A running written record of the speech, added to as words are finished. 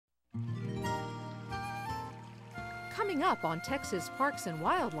Coming up on Texas Parks and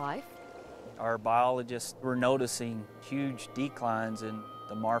Wildlife. Our biologists were noticing huge declines in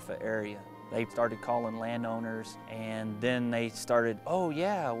the Marfa area. They started calling landowners, and then they started, oh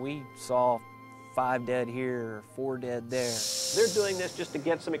yeah, we saw 5 dead here or 4 dead there. They're doing this just to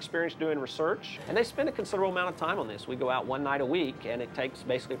get some experience doing research, and they spend a considerable amount of time on this. We go out 1 night a week, and it takes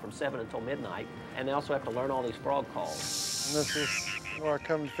basically from 7 until midnight, and they also have to learn all these frog calls. And this is where I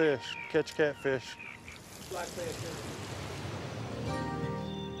come to fish, catch catfish. Blackfish.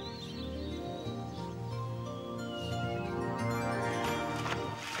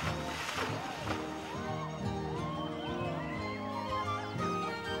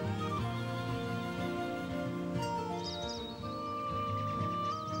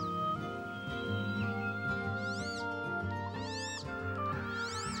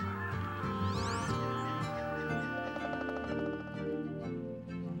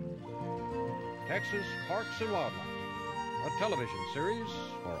 Texas Parks and Wildlife, a television series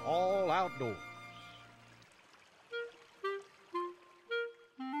for all outdoors.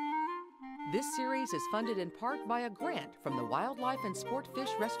 This series is funded in part by a grant from the Wildlife and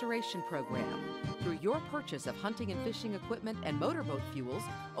Sportfish Restoration Program. Through your purchase of hunting and fishing equipment and motorboat fuels,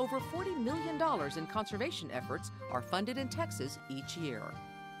 over $40 million in conservation efforts are funded in Texas each year.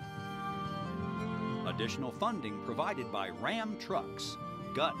 Additional funding provided by Ram Trucks.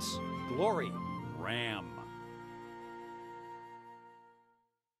 Guts, glory, Ram.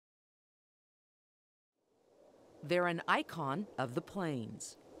 They're an icon of the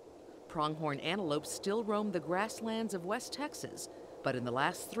plains. Pronghorn antelope still roam the grasslands of West Texas, but in the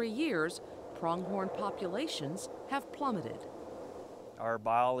last 3 years, pronghorn populations have plummeted. Our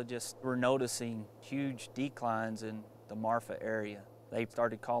biologists were noticing huge declines in the Marfa area. They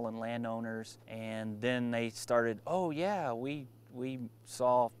started calling landowners, and then they started, oh yeah, we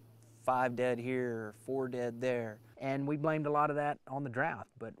saw 5 dead here or 4 dead there. And we blamed a lot of that on the drought,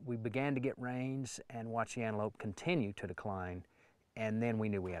 but we began to get rains and watch the antelope continue to decline, and then we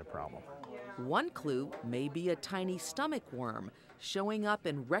knew we had a problem. One clue may be a tiny stomach worm showing up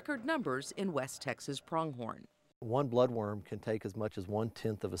in record numbers in West Texas pronghorn. One bloodworm can take as much as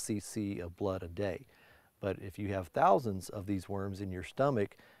 1/10 of a cc of blood a day. But if you have thousands of these worms in your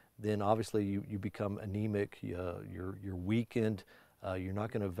stomach, then obviously you become anemic, you're weakened, you're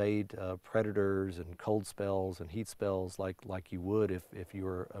not going to evade predators and cold spells and heat spells like you would if you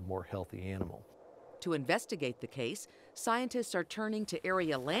were a more healthy animal. To investigate the case, scientists are turning to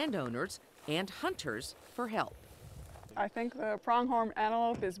area landowners and hunters for help. I think the pronghorn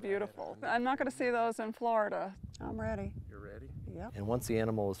antelope is beautiful. I'm not going to see those in Florida. I'm ready. You're ready? Yep. And once the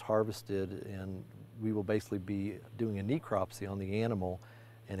animal is harvested, and we will basically be doing a necropsy on the animal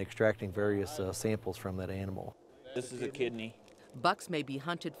and extracting various samples from that animal. This is a kidney. Bucks may be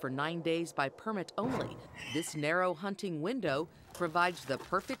hunted for 9 days by permit only. This narrow hunting window provides the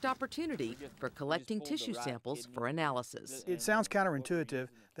perfect opportunity for collecting tissue samples for analysis. It sounds counterintuitive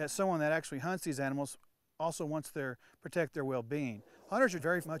that someone that actually hunts these animals also wants to protect their well-being. Hunters are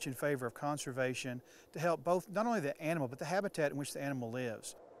very much in favor of conservation to help both not only the animal but the habitat in which the animal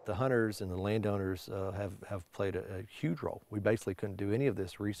lives. The hunters and the landowners have played a huge role. We basically couldn't do any of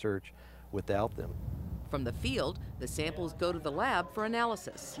this research without them. From the field, the samples go to the lab for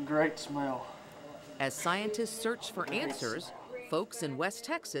analysis. Great smell. As scientists search for answers, folks in West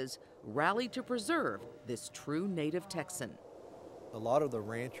Texas rally to preserve this true native Texan. A lot of the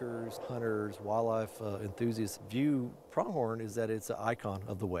ranchers, hunters, wildlife enthusiasts view pronghorn is that it's an icon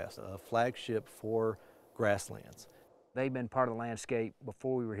of the West, a flagship for grasslands. They've been part of the landscape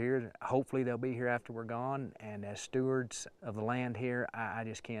before we were here. Hopefully they'll be here after we're gone, and as stewards of the land here, I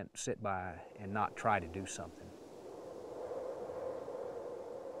just can't sit by and not try to do something.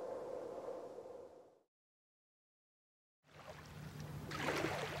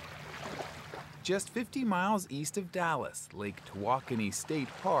 Just 50 miles east of Dallas, Lake Tawakoni State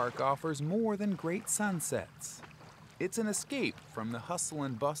Park offers more than great sunsets. It's an escape from the hustle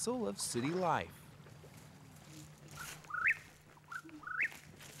and bustle of city life.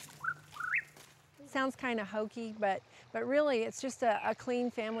 Sounds kind of hokey, but really it's just a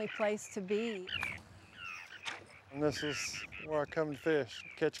clean family place to be. And this is where I come to fish,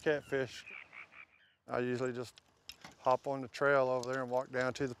 catch catfish. I usually just hop on the trail over there and walk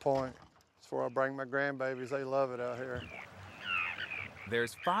down to the point. It's where I bring my grandbabies. They love it out here.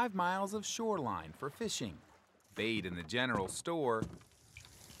 There's 5 miles of shoreline for fishing, bait in the general store,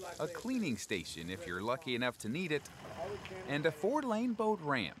 a cleaning station if you're lucky enough to need it, and a 4-lane boat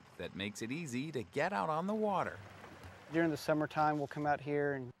ramp that makes it easy to get out on the water. During the summertime, we'll come out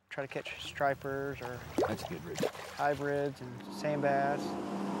here and try to catch stripers or hybrids and sand bass.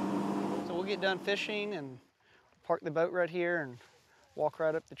 So we'll get done fishing and park the boat right here and walk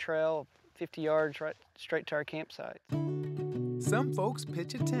right up the trail, 50 yards right straight to our campsite. Some folks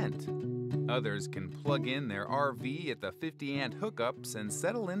pitch a tent. Others can plug in their RV at the 50-ant hookups and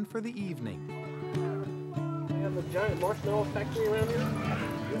settle in for the evening. We have a giant marshmallow factory around here.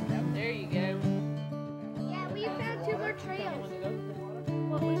 There you go. Yeah, we found 2 more trails.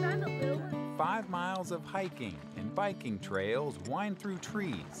 Well, we found a little one. 5 miles of hiking and biking trails wind through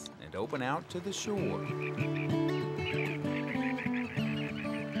trees and open out to the shore.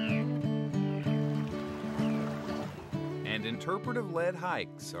 And interpretive lead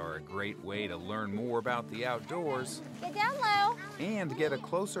hikes are a great way to learn more about the outdoors. Get down low. And get a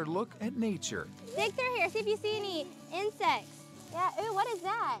closer look at nature. Dig through here, see if you see any insects. Yeah, ooh, what is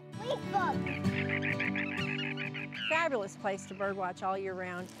that? Leaf bug. Fabulous place to birdwatch all year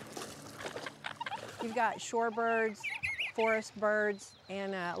round. You've got shorebirds, forest birds,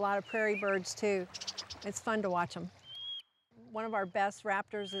 and a lot of prairie birds too. It's fun to watch them. One of our best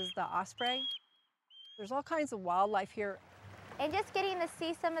raptors is the osprey. There's all kinds of wildlife here. And just getting to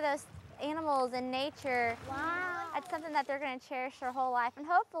see some of those animals in nature, wow, that's something that they're going to cherish their whole life. And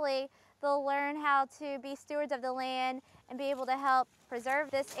hopefully they'll learn how to be stewards of the land and be able to help preserve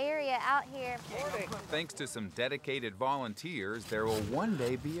this area out here. Thanks to some dedicated volunteers, there will one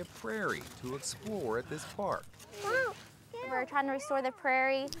day be a prairie to explore at this park. We're trying to restore the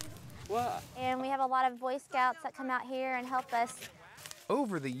prairie, and we have a lot of Boy Scouts that come out here and help us.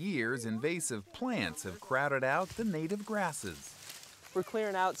 Over the years, invasive plants have crowded out the native grasses. We're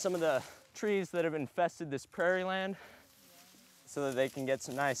clearing out some of the trees that have infested this prairie land so that they can get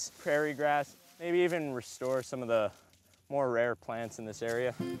some nice prairie grass, maybe even restore some of the more rare plants in this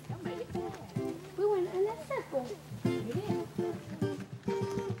area. We went in a circle.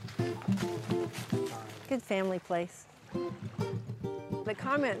 Good family place. The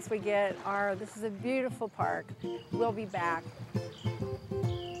comments we get are, this is a beautiful park. We'll be back.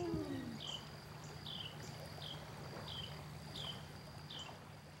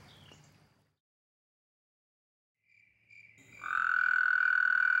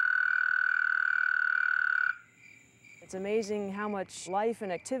 It's amazing how much life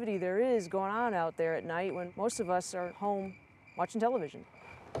and activity there is going on out there at night when most of us are home watching television.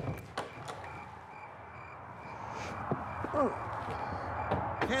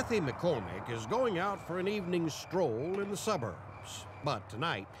 Kathy McCormick is going out for an evening stroll in the suburbs. But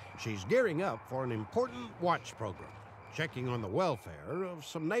tonight, she's gearing up for an important watch program, checking on the welfare of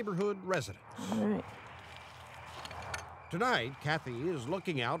some neighborhood residents. All right. Tonight, Kathy is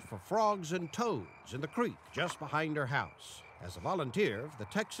looking out for frogs and toads in the creek just behind her house as a volunteer for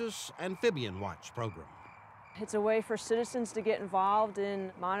the Texas Amphibian Watch program. It's a way for citizens to get involved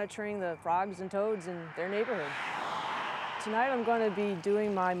in monitoring the frogs and toads in their neighborhood. Tonight I'm going to be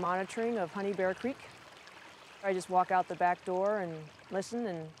doing my monitoring of Honey Bear Creek. I just walk out the back door and listen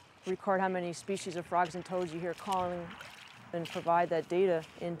and record how many species of frogs and toads you hear calling and provide that data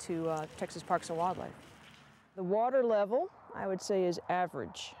into Texas Parks and Wildlife. The water level, I would say, is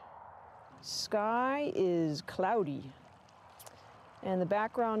average. Sky is cloudy, and the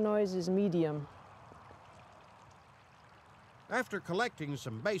background noise is medium. After collecting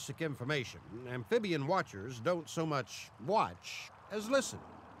some basic information, amphibian watchers don't so much watch as listen.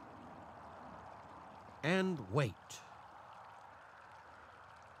 And wait.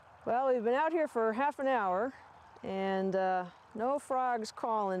 Well, we've been out here for half an hour, and no frogs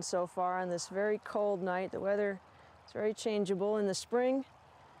calling so far on this very cold night. The weather is very changeable. In the spring,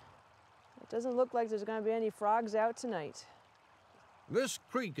 it doesn't look like there's going to be any frogs out tonight. This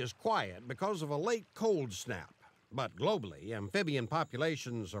creek is quiet because of a late cold snap. But globally, amphibian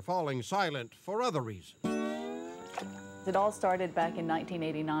populations are falling silent for other reasons. It all started back in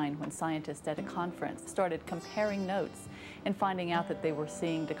 1989 when scientists at a conference started comparing notes and finding out that they were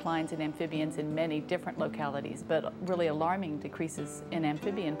seeing declines in amphibians in many different localities, but really alarming decreases in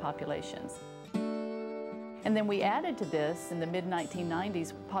amphibian populations. And then we added to this in the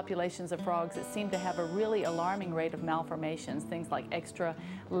mid-1990s populations of frogs that seemed to have a really alarming rate of malformations, things like extra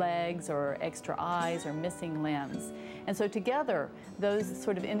legs or extra eyes or missing limbs. And so together, those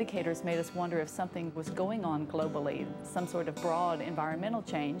sort of indicators made us wonder if something was going on globally, some sort of broad environmental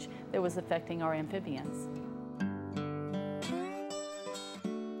change that was affecting our amphibians.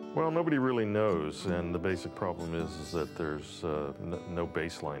 Well, nobody really knows, and the basic problem is that there's no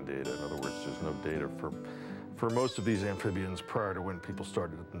baseline data. In other words, there's no data for most of these amphibians prior to when people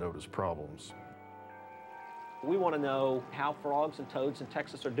started to notice problems. We want to know how frogs and toads in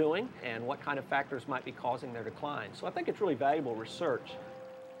Texas are doing and what kind of factors might be causing their decline. So I think it's really valuable research.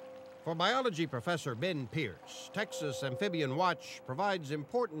 For biology professor Ben Pierce, Texas Amphibian Watch provides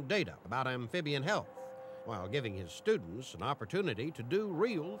important data about amphibian health, while giving his students an opportunity to do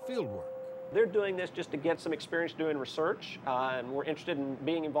real field work. They're doing this just to get some experience doing research, and we're interested in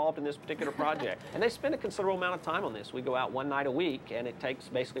being involved in this particular project. And they spend a considerable amount of time on this. We go out one night a week, and it takes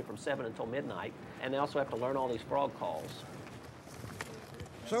basically from 7 until midnight, and they also have to learn all these frog calls.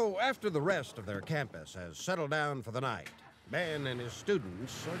 So after the rest of their campus has settled down for the night, Ben and his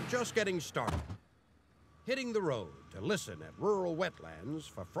students are just getting started, hitting the road to listen at rural wetlands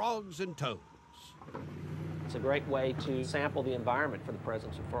for frogs and toads. It's a great way to sample the environment for the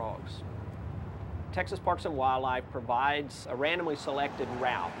presence of frogs. Texas Parks and Wildlife provides a randomly selected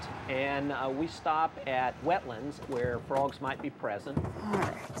route, and we stop at wetlands where frogs might be present. All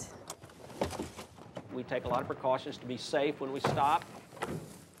right. We take a lot of precautions to be safe when we stop.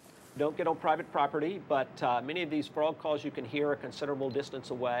 Don't get on private property, but many of these frog calls you can hear a considerable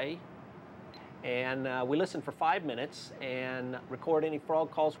distance away. And we listen for 5 minutes and record any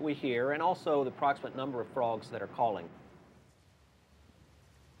frog calls we hear, and also the approximate number of frogs that are calling.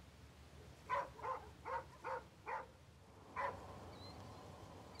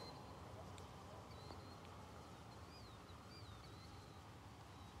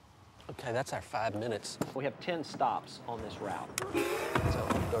 Okay, that's our 5 minutes. We have 10 stops on this route. So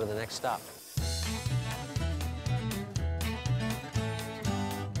go to the next stop.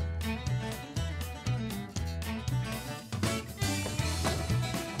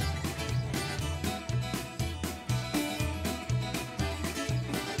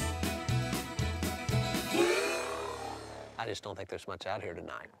 I just don't think there's much out here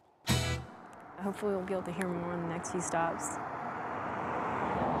tonight. Hopefully we'll be able to hear more in the next few stops.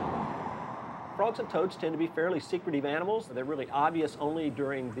 Frogs and toads tend to be fairly secretive animals. They're really obvious only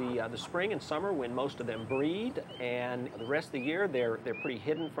during the spring and summer when most of them breed, and the rest of the year they're pretty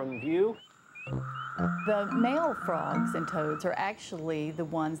hidden from view. The male frogs and toads are actually the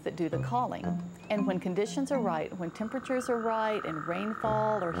ones that do the calling. And when conditions are right, when temperatures are right and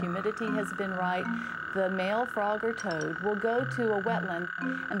rainfall or humidity has been right, the male frog or toad will go to a wetland,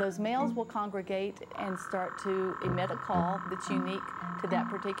 and those males will congregate and start to emit a call that's unique to that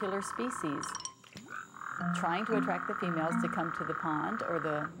particular species, trying to attract the females to come to the pond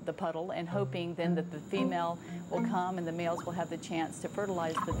or the puddle, and hoping then that the female will come and the males will have the chance to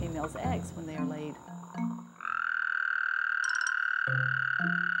fertilize the female's eggs when they are laid.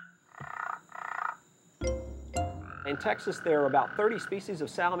 In Texas, there are about 30 species of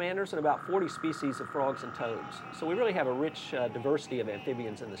salamanders and about 40 species of frogs and toads. So we really have a rich diversity of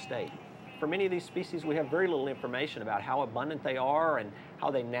amphibians in the state. For many of these species, we have very little information about how abundant they are and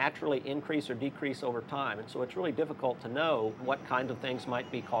how they naturally increase or decrease over time. And so it's really difficult to know what kinds of things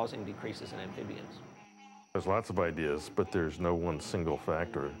might be causing decreases in amphibians. There's lots of ideas, but there's no one single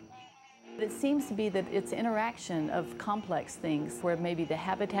factor. It seems to be that it's interaction of complex things where maybe the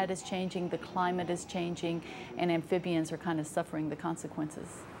habitat is changing, the climate is changing, and amphibians are kind of suffering the consequences.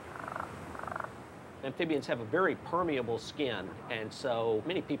 Amphibians have a very permeable skin, and so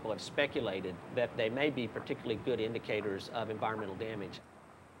many people have speculated that they may be particularly good indicators of environmental damage.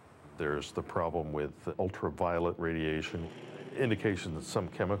 There's the problem with ultraviolet radiation, indication that some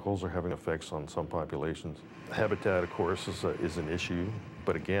chemicals are having effects on some populations. Habitat, of course, is an issue,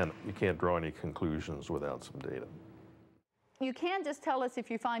 but again, you can't draw any conclusions without some data. You can just tell us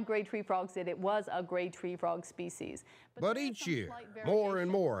if you find gray tree frogs that it was a gray tree frog species. But each year, more and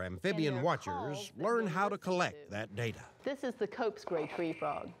more amphibian watchers learn how to collect that data. This is the Cope's gray tree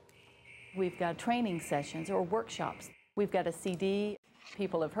frog. We've got training sessions or workshops. We've got a CD.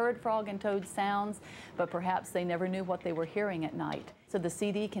 People have heard frog and toad sounds, but perhaps they never knew what they were hearing at night. So the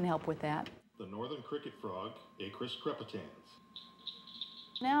CD can help with that. The northern cricket frog, Acris crepitans.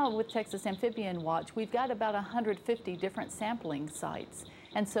 Now with Texas Amphibian Watch, we've got about 150 different sampling sites.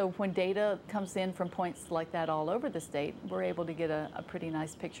 And so when data comes in from points like that all over the state, we're able to get a pretty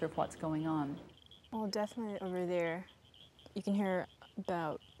nice picture of what's going on. Well, definitely over there, you can hear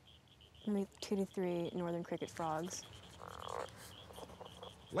about maybe 2 to 3 northern cricket frogs.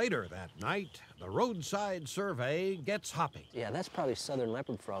 Later that night, the roadside survey gets hopping. Yeah, that's probably southern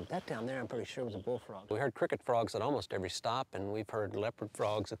leopard frog. That down there, I'm pretty sure, was a bullfrog. We heard cricket frogs at almost every stop, and we've heard leopard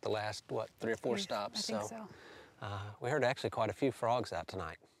frogs at the last, what, 3 or 4 stops. I think so. We heard actually quite a few frogs out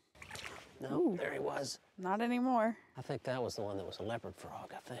tonight. No, Ooh, there he was. Not anymore. I think that was the one that was a leopard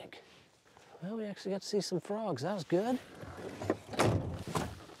frog, I think. Well, we actually got to see some frogs. That was good.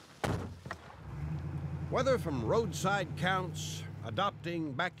 Whether from roadside counts,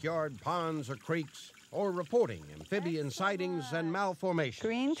 adopting backyard ponds or creeks, or reporting amphibian sightings and malformations,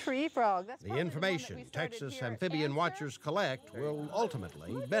 Green tree frog. That's the information Texas Amphibian Watchers collect will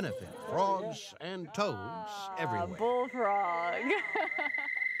ultimately benefit frogs and toads everywhere. Bullfrog.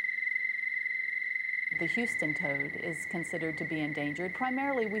 The Houston toad is considered to be endangered,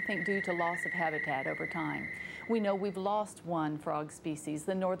 primarily we think due to loss of habitat over time. We know we've lost one frog species.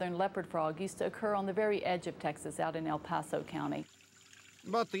 The northern leopard frog used to occur on the very edge of Texas out in El Paso County.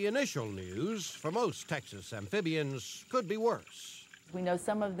 But the initial news for most Texas amphibians could be worse. We know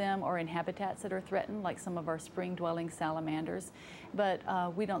some of them are in habitats that are threatened, like some of our spring-dwelling salamanders, but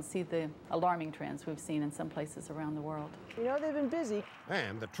we don't see the alarming trends we've seen in some places around the world. You know, they've been busy.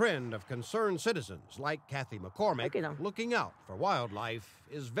 And the trend of concerned citizens like Kathy McCormick looking out for wildlife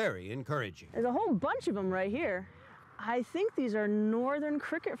is very encouraging. There's a whole bunch of them right here. I think these are northern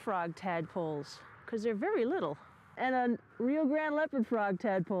cricket frog tadpoles, because they're very little. And a Rio Grande leopard frog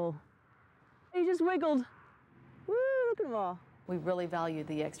tadpole. He just wiggled. Woo, look at them all. We really value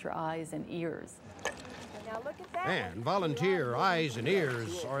the extra eyes and ears. Now look at that. And volunteer eyes and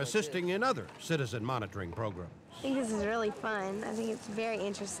ears are assisting in other citizen monitoring programs. I think this is really fun. I think it's very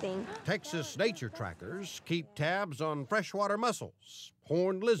interesting. Texas nature trackers keep tabs on freshwater mussels,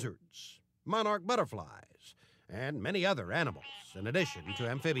 horned lizards, monarch butterflies, and many other animals, in addition to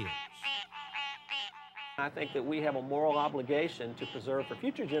amphibians. I think that we have a moral obligation to preserve for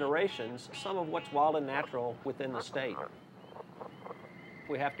future generations some of what's wild and natural within the state.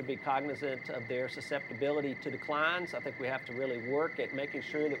 We have to be cognizant of their susceptibility to declines. I think we have to really work at making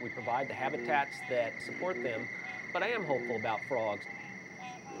sure that we provide the habitats that support them. But I am hopeful about frogs.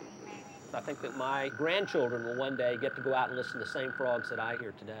 I think that my grandchildren will one day get to go out and listen to the same frogs that I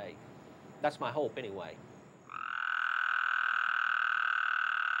hear today. That's my hope anyway.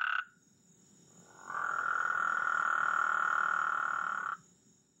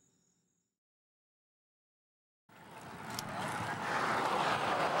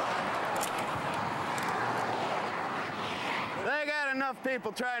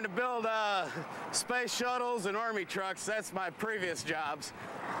 People trying to build space shuttles and army trucks. That's my previous jobs.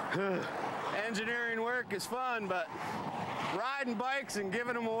 Engineering work is fun, but riding bikes and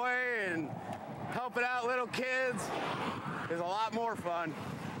giving them away and helping out little kids is a lot more fun.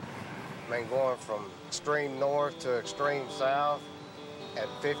 I mean, going from extreme north to extreme south at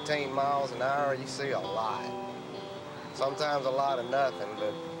 15 miles an hour, you see a lot. Sometimes a lot of nothing,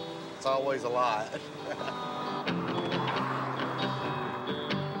 but it's always a lot.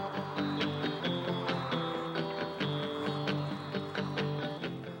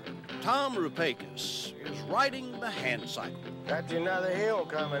 Tom Rupakis is riding the hand cycle. Got you another hill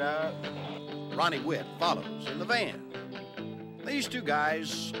coming up. Ronnie Witt follows in the van. These two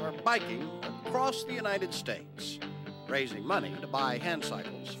guys are biking across the United States, raising money to buy hand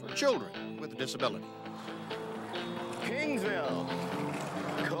cycles for children with a disability. Kingsville.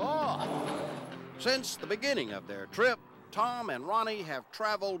 Cool. Since the beginning of their trip, Tom and Ronnie have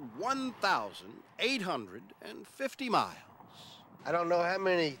traveled 1,850 miles. I don't know how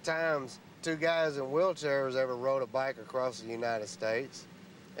many times two guys in wheelchairs ever rode a bike across the United States.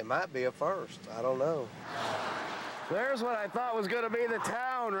 It might be a first. I don't know. There's what I thought was going to be the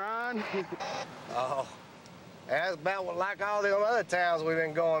town, Ron. Oh, that's about like all the other towns we've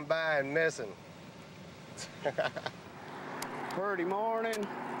been going by and missing. Pretty morning,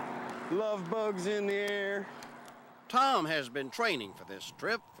 love bugs in the air. Tom has been training for this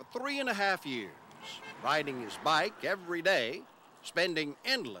trip for 3.5 years, riding his bike every day, spending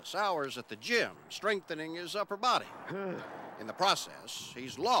endless hours at the gym, strengthening his upper body. In the process,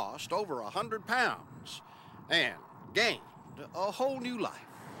 he's lost over 100 pounds and gained a whole new life.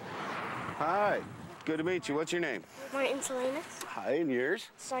 Hi, good to meet you. What's your name? Martin Salinas. Hi, and yours?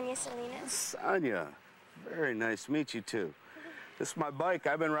 Sonia Salinas. Sonia. Very nice to meet you, too. This is my bike.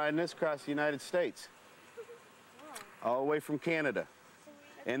 I've been riding this across the United States, all the way from Canada.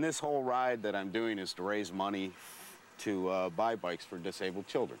 And this whole ride that I'm doing is to raise money to buy bikes for disabled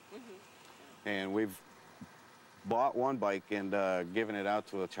children. And we've bought one bike and given it out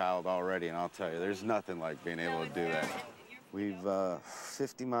to a child already, and I'll tell you, there's nothing like being able to do that. We've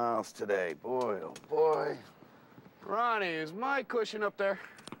 50 miles today. Boy, oh boy. Ronnie, is my cushion up there?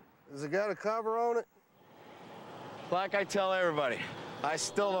 Has it got a cover on it? Like I tell everybody, I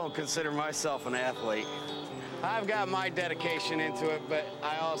still don't consider myself an athlete. I've got my dedication into it, but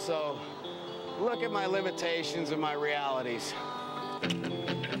I also look at my limitations and my realities.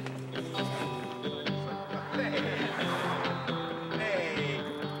 Hey,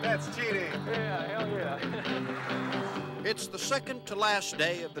 that's cheating. Yeah, hell yeah. It's the second to last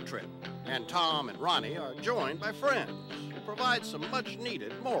day of the trip, and Tom and Ronnie are joined by friends who provide some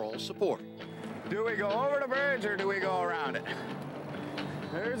much-needed moral support. Do we go over the bridge or do we go around it?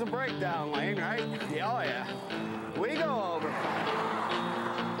 There's a breakdown lane, right? Yeah, oh yeah. We go over.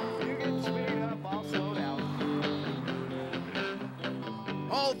 You can speed up, I'll slow down.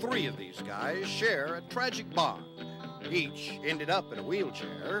 All 3 of these guys share a tragic bond. Each ended up in a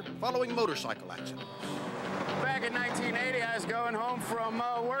wheelchair following motorcycle accidents. Back in 1980, I was going home from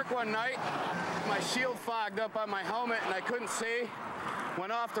work one night. My shield fogged up on my helmet and I couldn't see.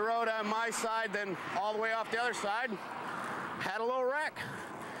 Went off the road on my side, then all the way off the other side. Had a little wreck.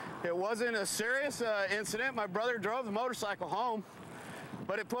 It wasn't a serious incident. My brother drove the motorcycle home,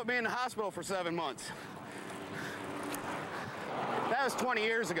 but it put me in the hospital for 7 months. That was 20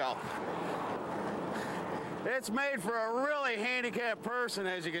 years ago. It's made for a really handicapped person,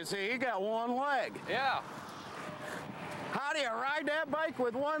 as you can see. He got one leg. Yeah. How do you ride that bike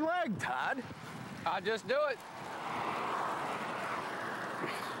with one leg, Todd? I just do it.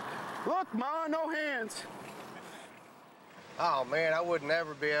 Look, Ma, no hands. Oh man, I would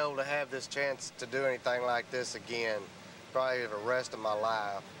never be able to have this chance to do anything like this again, probably the rest of my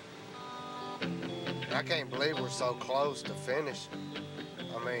life. I can't believe we're so close to finishing.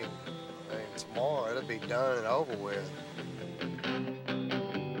 I mean, tomorrow it'll be done and over with.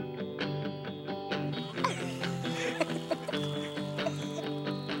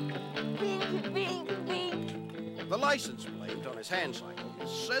 The license plate on his hand cycle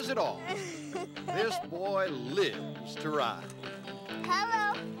says it all. This boy lives to ride.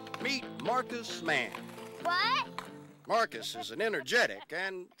 Hello. Meet Marcus Mann. What? Marcus is an energetic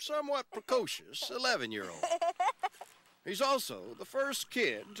and somewhat precocious 11-year-old. He's also the first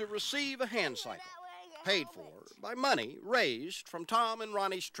kid to receive a hand cycle, paid for by money raised from Tom and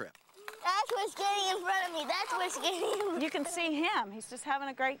Ronnie's trip. That's what's getting in front of me. That's what's getting in. You can see him. He's just having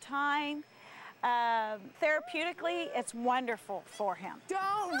a great time. Therapeutically, it's wonderful for him.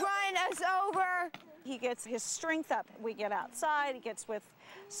 Don't run us over. He gets his strength up. We get outside. He gets with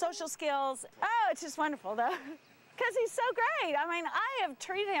social skills. Oh, it's just wonderful, though, because he's so great. I mean, I have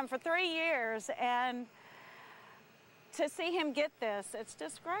treated him for 3 years, and to see him get this, it's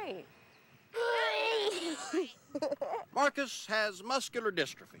just great. Marcus has muscular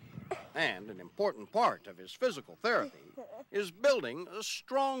dystrophy, and an important part of his physical therapy is building a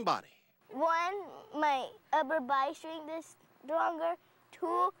strong body. 1, my upper body strength is stronger.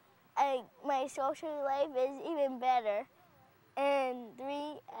 2, my social life is even better. And 3,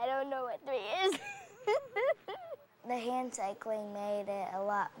 I don't know what 3 is. The hand cycling made it a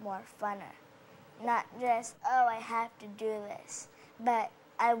lot more funner. Not just, oh, I have to do this, but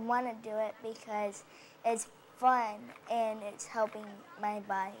I want to do it because it's fun and it's helping my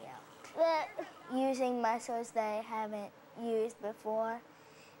body out. Using muscles that I haven't used before,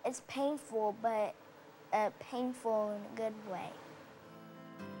 it's painful, but painful in a good way.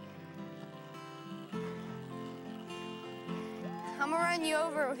 I'm gonna run you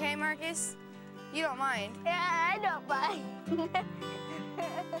over, okay, Marcus? You don't mind? Yeah, I don't mind.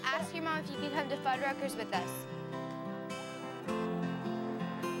 Ask your mom if you can come to Fuddruckers with us.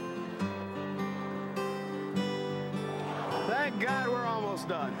 Thank God we're almost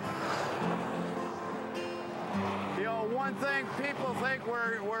done. You know, one thing, people think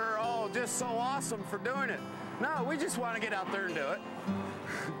we're all just so awesome for doing it. No, we just want to get out there and do it.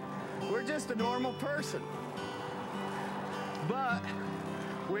 We're just a normal person. But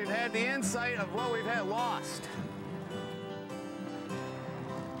we've had the insight of what we've had lost.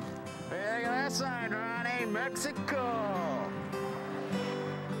 Hey, look at that sign, Ronnie, Mexico.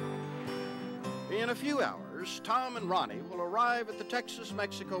 In a few hours, Tom and Ronnie will arrive at the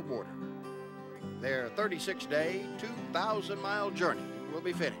Texas-Mexico border. Their 36-day, 2,000-mile journey will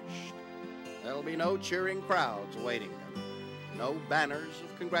be finished. There'll be no cheering crowds awaiting them, no banners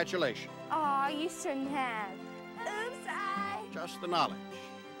of congratulation. Aw, you shouldn't have. Oops, Just the knowledge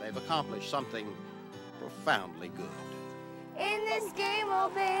that they've accomplished something profoundly good. In this game,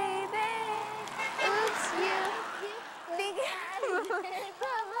 oh baby. Oops, you think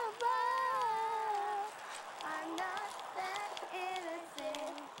I'm not that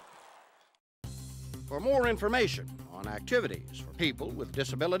innocent. For more information on activities for people with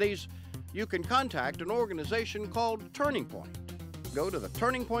disabilities, you can contact an organization called Turning Point. Go to the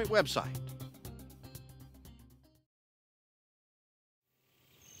Turning Point website.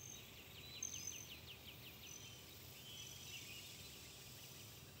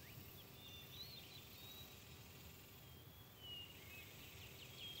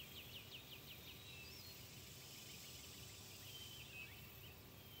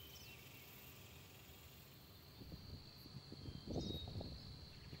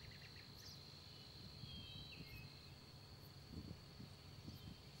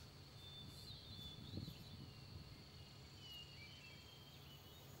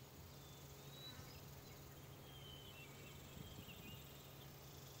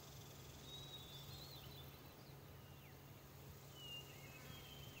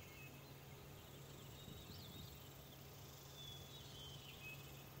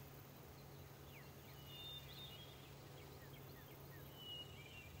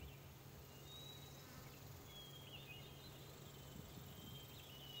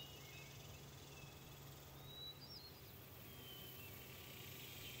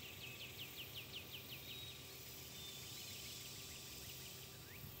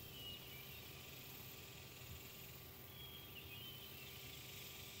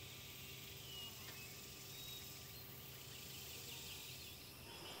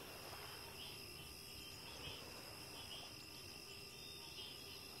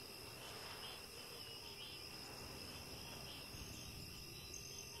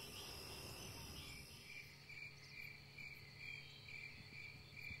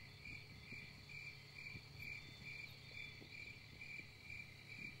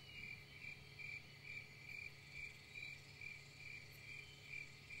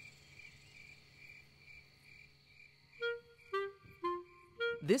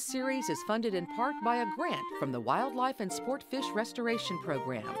 This series is funded in part by a grant from the Wildlife and Sport Fish Restoration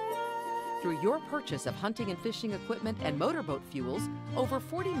Program. Through your purchase of hunting and fishing equipment and motorboat fuels, over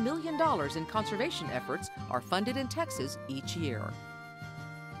 $40 million in conservation efforts are funded in Texas each year.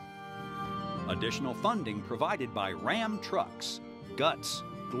 Additional funding provided by Ram Trucks. Guts,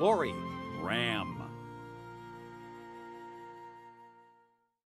 glory, Ram.